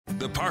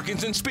The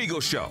Parkinson Spiegel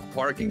Show.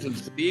 Parkinson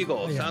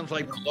Spiegel. Sounds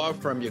like the law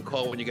firm you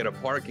call when you get a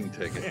parking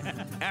ticket.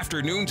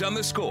 Afternoons on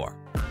The Score.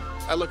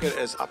 I look at it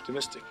as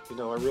optimistic. I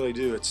really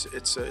do. It's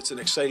an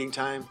exciting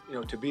time,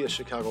 to be a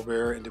Chicago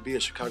Bear and to be a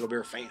Chicago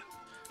Bear fan.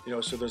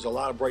 So there's a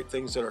lot of bright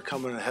things that are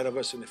coming ahead of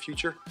us in the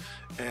future,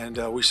 and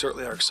we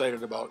certainly are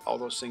excited about all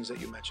those things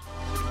that you mentioned.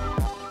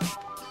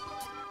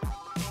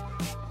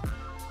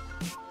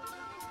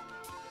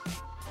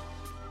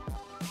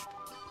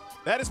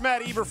 That is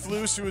Matt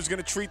Eberflus, who is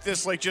going to treat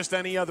this like just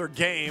any other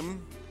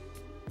game.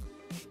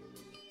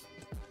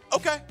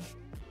 Okay.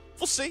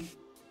 We'll see.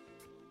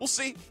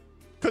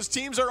 Because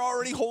teams are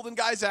already holding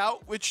guys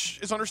out, which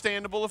is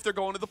understandable if they're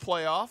going to the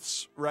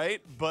playoffs,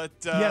 right? But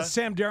yes,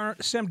 Sam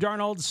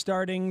Darnold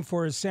starting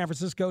for San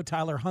Francisco,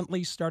 Tyler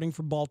Huntley starting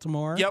for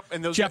Baltimore. Yep,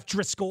 and Jeff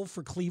Driscoll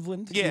for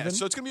Cleveland. Yeah, even.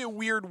 So it's going to be a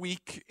weird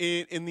week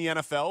in the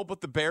NFL, but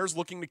the Bears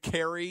looking to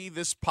carry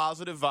this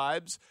positive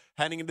vibes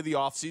heading into the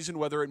offseason,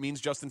 whether it means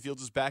Justin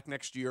Fields is back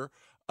next year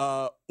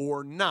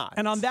or not.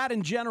 And on that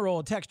in general,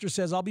 a texter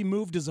says, I'll be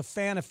moved as a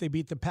fan if they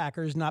beat the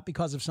Packers, not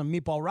because of some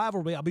meatball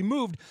rivalry. I'll be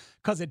moved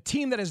because a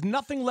team that has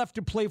nothing left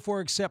to play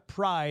for except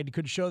pride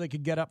could show they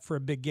could get up for a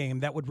big game.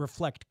 That would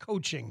reflect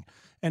coaching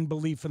and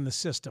belief in the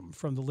system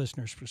from the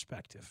listener's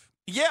perspective.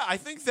 Yeah, I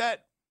think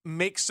that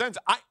makes sense.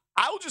 I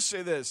will just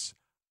say this.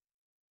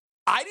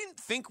 I didn't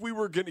think we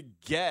were going to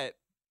get,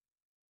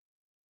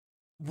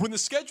 when the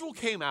schedule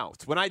came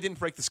out, when I didn't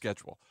break the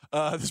schedule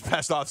this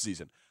past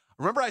offseason,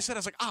 remember I was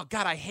like, oh,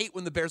 God, I hate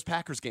when the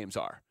Bears-Packers games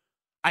are.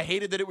 I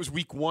hated that it was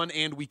week 1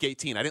 and week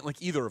 18. I didn't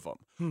like either of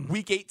them.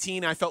 Week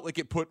 18, I felt like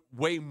it put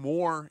way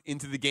more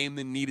into the game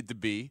than needed to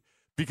be,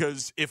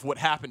 because if what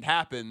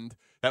happened,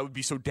 that would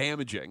be so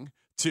damaging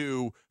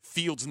to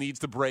Fields needs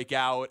to break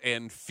out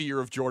and fear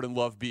of Jordan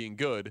Love being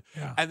good.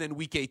 Yeah. And then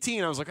week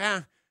 18, I was like,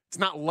 it's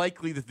not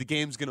likely that the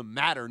game's going to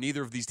matter.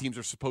 Neither of these teams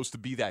are supposed to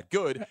be that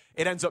good.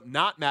 It ends up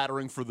not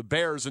mattering for the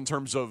Bears in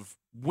terms of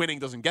winning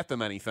doesn't get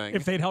them anything.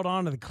 If they'd held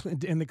on to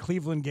in the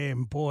Cleveland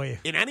game, boy.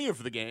 In any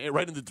of the game,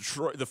 right in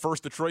the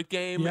first Detroit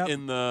game,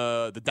 in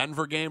the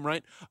Denver game,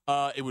 right?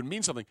 It would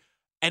mean something.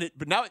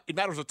 But now it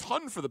matters a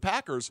ton for the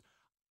Packers.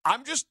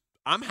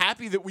 I'm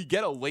happy that we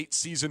get a late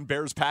season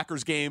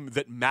Bears-Packers game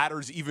that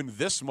matters even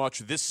this much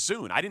this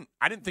soon. I didn't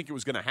think it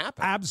was going to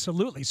happen.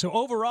 Absolutely. So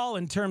overall,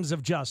 in terms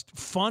of just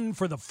fun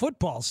for the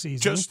football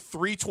season, just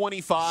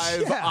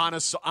 325 on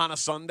a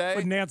Sunday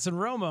with Nance and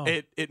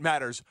Romo, it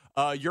matters.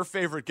 Your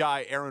favorite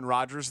guy, Aaron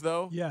Rodgers,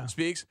 though,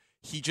 speaks.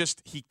 He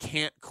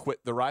can't quit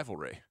the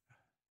rivalry.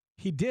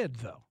 He did,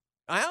 though.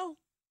 Well,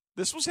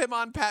 this was him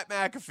on Pat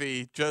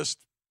McAfee,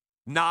 just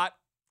not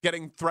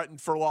getting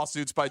threatened for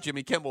lawsuits by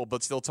Jimmy Kimmel,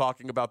 but still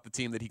talking about the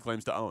team that he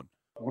claims to own.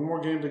 One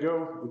more game to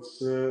go. It's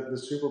the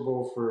Super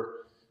Bowl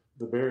for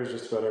the Bears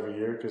just about every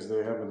year because they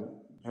haven't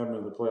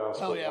in the playoffs.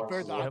 Oh, yeah,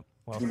 Bears are.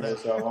 Who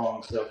knows how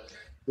long. So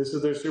this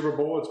is their Super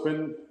Bowl.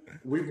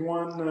 We've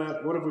won,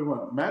 what have we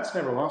won? Matt's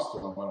never lost to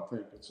them, I don't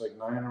think. It's like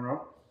 9 in a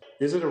row.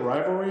 Is it a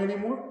rivalry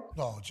anymore?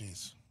 Oh,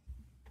 jeez.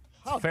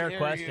 Fair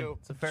question.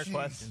 It's a fair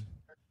question.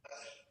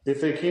 If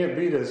they can't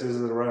beat us,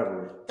 is it a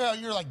rivalry? Yeah,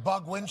 you're like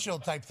bug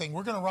windshield type thing.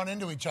 We're going to run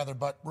into each other,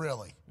 but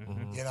really,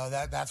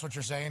 that's what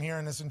you're saying here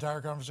in this entire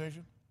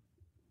conversation?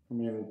 I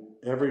mean,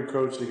 every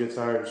coach that gets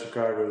hired in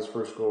Chicago, his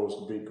first goal is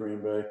to beat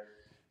Green Bay.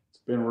 It's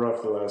been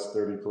rough the last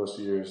 30-plus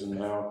years, and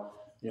now,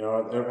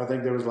 I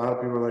think there was a lot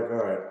of people like,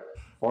 all right,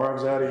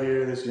 Favre's out of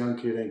here, this young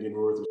kid ain't getting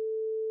worth it.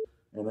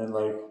 And then,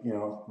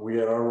 we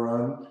had our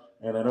run,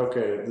 and then,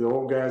 okay, the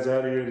old guy's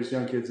out of here, this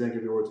young kid's ain't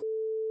going to be worth it.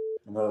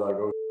 And they're like,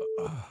 oh,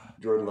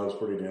 Jordan Love's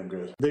pretty damn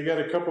good. They got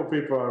a couple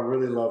people I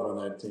really love on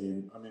that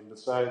team. I mean,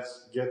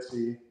 besides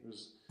Getsy,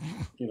 who's,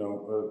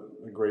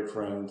 a great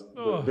friend.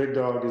 But Big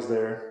Dog is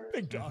there.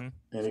 Big Dog.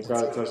 And he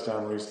got a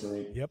touchdown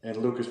recently. Yep. And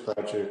Lucas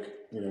Patrick,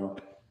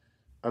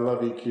 I love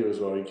EQ as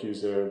well.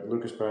 EQ's there.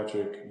 Lucas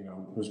Patrick,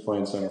 who's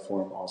playing center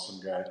for him, awesome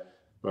guy.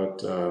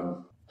 But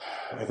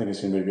I think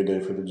it's going to be a good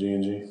day for the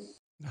G&G.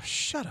 Oh,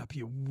 shut up,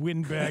 you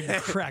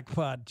windbag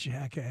crackpot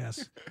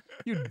jackass.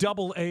 You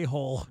double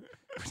a-hole.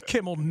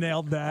 Kimmel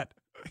nailed that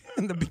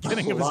in the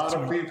beginning of his tweet. A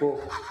lot of people,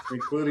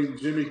 including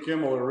Jimmy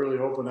Kimmel, are really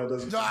hoping that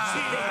doesn't.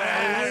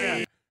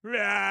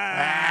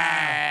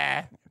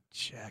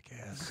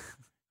 Jackass.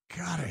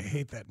 God, I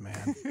hate that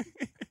man.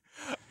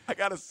 I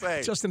gotta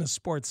say, just in a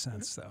sports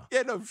sense, though.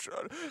 Yeah, no,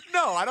 sure.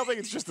 No, I don't think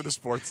it's just in a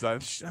sports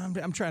sense.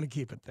 I'm trying to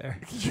keep it there.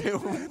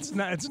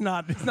 It's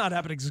not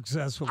happening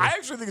successfully. I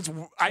actually think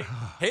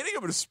hating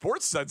him in a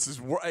sports sense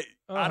is.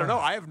 I don't know.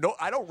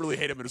 I don't really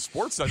hate him in a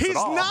sports sense at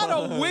all. He's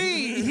not a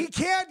we. He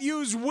can't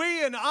use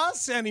we and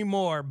us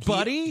anymore,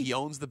 buddy. He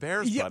owns the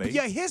Bears, buddy.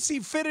 You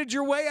hissy fitted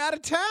your way out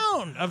of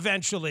town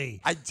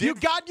eventually. I did. You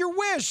got your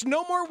wish.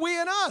 No more we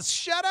and us.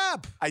 Shut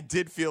up. I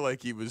did feel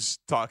like he was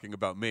talking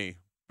about me.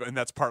 And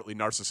that's partly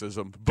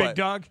narcissism. Big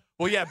Dog?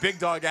 Well, yeah, Big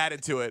Dog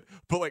added to it.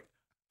 But,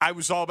 I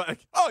was all about,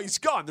 he's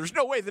gone. There's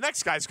no way the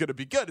next guy's going to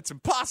be good. It's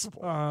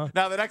impossible.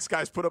 Now the next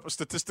guy's put up a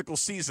statistical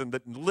season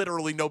that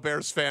literally no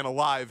Bears fan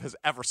alive has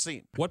ever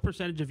seen. What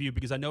percentage of you,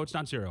 because I know it's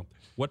not zero,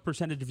 what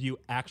percentage of you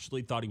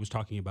actually thought he was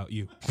talking about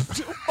you?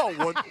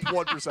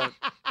 1%.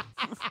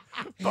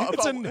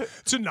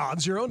 It's a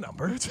non-zero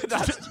number.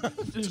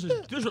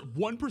 There's a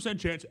 1%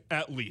 chance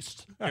at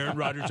least Aaron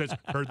Rodgers has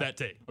heard that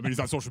tape. I mean, he's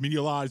on social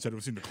media a lot. He said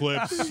we've seen the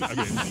clips. I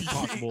mean, it's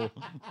possible.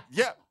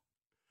 Yeah.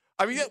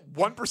 I mean,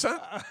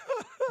 1%.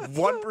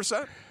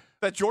 1%.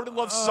 That Jordan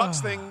Love sucks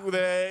thing,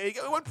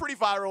 it went pretty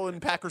viral in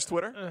Packers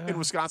Twitter in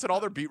Wisconsin. All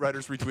their beat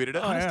writers retweeted it.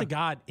 Honest to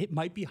God, it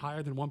might be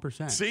higher than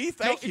 1%. See?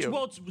 Thank you.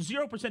 It's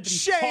 0% that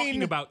he's Shane,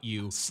 talking about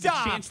you.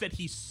 stop. The chance that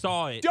he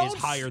saw it is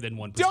higher than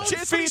 1%. Don't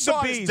Chance feed he the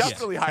saw is beast.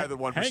 definitely higher than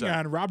 1%. Hang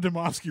on. Rob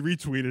Demovsky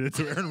retweeted it,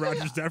 so Aaron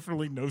Rodgers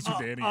definitely knows who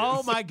Danny is.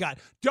 Oh, my God.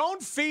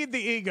 Don't feed the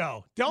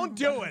ego. Don't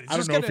do it. I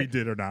don't know if he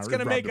did or not. It's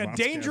going to make a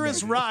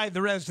dangerous ride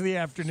the rest of the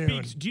afternoon.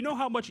 Speaks, do you know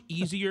how much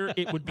easier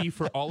it would be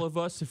for all of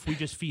us if we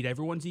just feed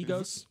everyone's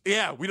egos?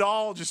 Yeah, we'd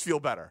all just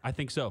feel better. I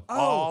think so.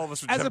 All of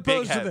us would as have big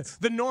opposed to heads.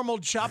 the normal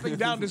chopping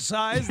down to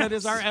size that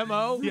is our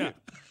MO. Yeah.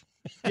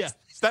 Yeah.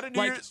 Is that a New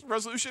Like- Year's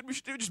resolution we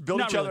should do? Just build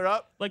Not each other really.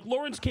 up? Like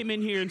Lawrence came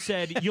in here and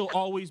said, "You'll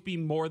always be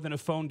more than a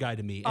phone guy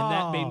to me," and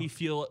that made me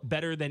feel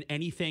better than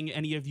anything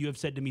any of you have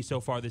said to me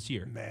so far this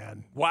year.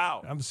 Man,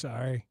 Wow. I'm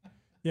sorry.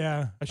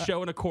 Yeah. A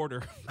show and a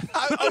quarter.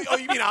 Oh,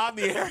 you mean on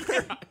the air?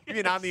 You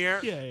mean on the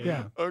air?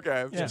 Yeah. Okay,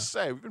 I was just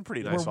saying, we've been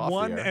pretty nice We're off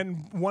 1 the air.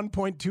 and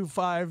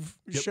 1.25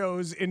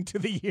 shows into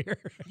the year.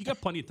 You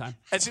got plenty of time.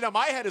 And see, now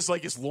my head is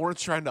like, is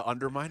Lawrence trying to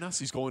undermine us?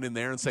 He's going in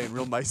there and saying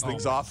real nice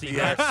things off see,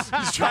 the air.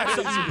 He's trying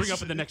Something to to bring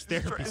up in the next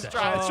therapy He's session.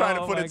 trying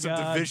to put my in some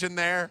God. division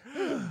there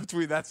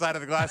between that side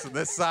of the glass and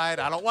this side.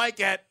 I don't like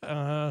it.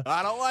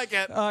 I don't like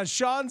it.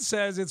 Sean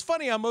says, it's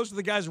funny how most of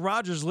the guys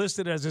Rodgers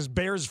listed as his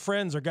Bears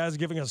friends are guys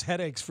giving us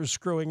headaches for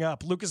screwing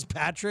up. Lucas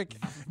Patrick,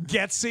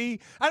 Getsy.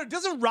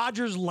 Doesn't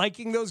Rodgers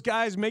liking those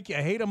guys make you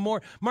hate him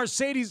more?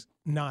 Mercedes.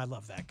 No, I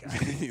love that guy.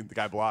 The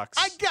guy blocks.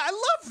 I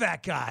love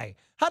that guy.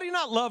 How do you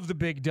not love the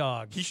big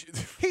dog?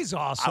 He's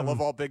awesome. I love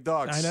all big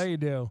dogs. I know you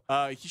do.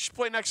 He should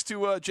play next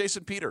to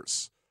Jason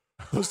Peters.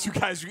 Those two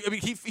guys. I mean,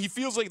 he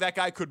feels like that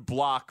guy could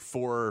block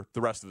for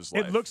the rest of his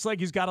life. It looks like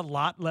he's got a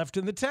lot left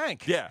in the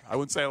tank. Yeah, I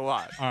wouldn't say a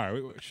lot. All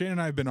right, Shane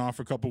and I have been off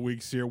for a couple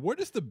weeks here. Where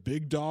does the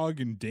big dog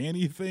and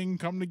Danny thing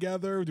come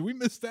together? Did we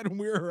miss that when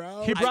we were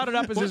out? He brought it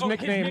up as his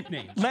nickname. His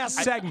nickname.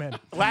 Last segment.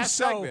 Last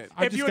So, segment.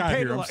 I if just you had got paid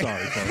here. a I'm lot-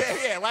 sorry,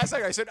 folks. Yeah. Last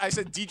night I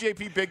said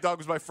DJP Big Dog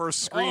was my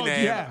first screen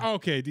name. yeah.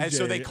 Okay, DJ. And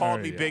so they called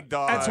all me right, Big yeah.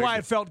 Dog. That's why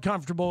I felt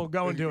comfortable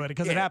going to it,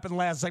 because it happened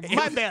last segment.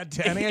 My bad,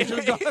 Danny. I should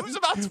have gone It was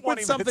about 20 with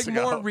minutes something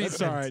ago. more That's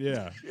recent. All right, yeah.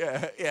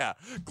 Yeah.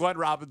 Glenn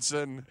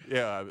Robinson.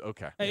 Yeah,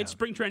 okay. Hey, it's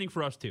spring training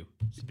for us too.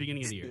 It's the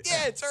beginning of the year.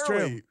 Yeah, it's true.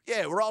 early.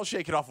 Yeah, we're all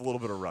shaking off a little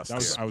bit of rust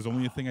I was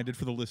only a thing I did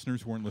for the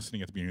listeners who weren't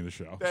listening at the beginning of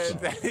the show.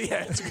 so.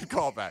 Yeah, it's a good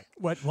callback.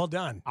 Well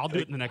done. I'll do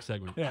it in the next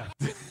segment. Yeah.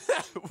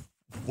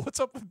 What's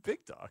up with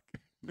Big Dog?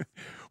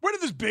 Where did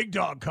this big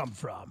dog come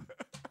from?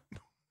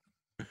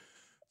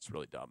 It's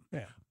really dumb.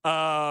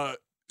 Yeah.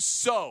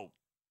 So,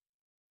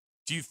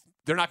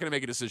 they're not going to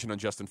make a decision on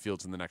Justin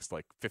Fields in the next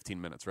 15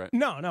 minutes, right?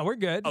 No, we're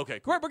good. Okay,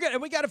 cool. We're good.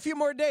 And we got a few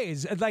more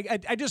days.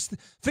 I just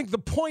think the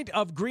point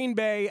of Green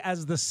Bay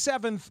as the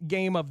 7th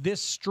game of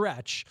this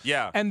stretch,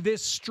 and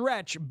this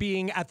stretch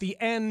being at the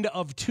end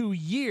of 2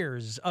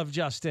 years of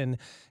Justin,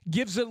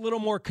 gives it a little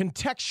more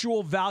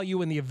contextual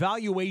value in the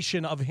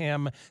evaluation of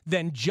him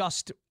than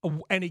just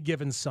any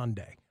given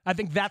Sunday. I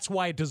think that's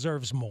why it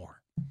deserves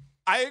more.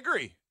 I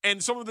agree.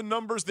 And some of the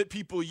numbers that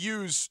people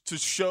use to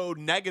show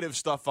negative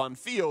stuff on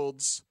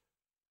Fields,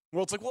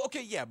 well, it's like, well,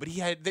 okay, yeah, but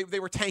they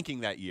were tanking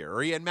that year,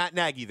 or he had Matt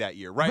Nagy that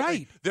year, right? Right.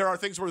 Like, there are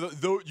things where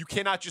though you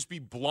cannot just be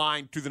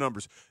blind to the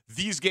numbers.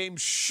 These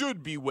games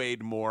should be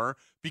weighed more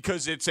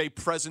because it's a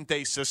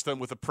present-day system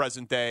with a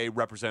present-day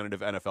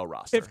representative NFL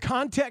roster. If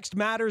context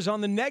matters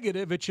on the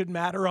negative, it should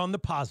matter on the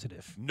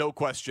positive. No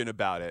question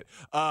about it.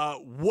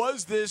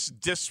 Was this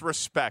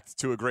disrespect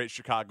to a great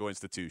Chicago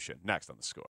institution? Next on The Score.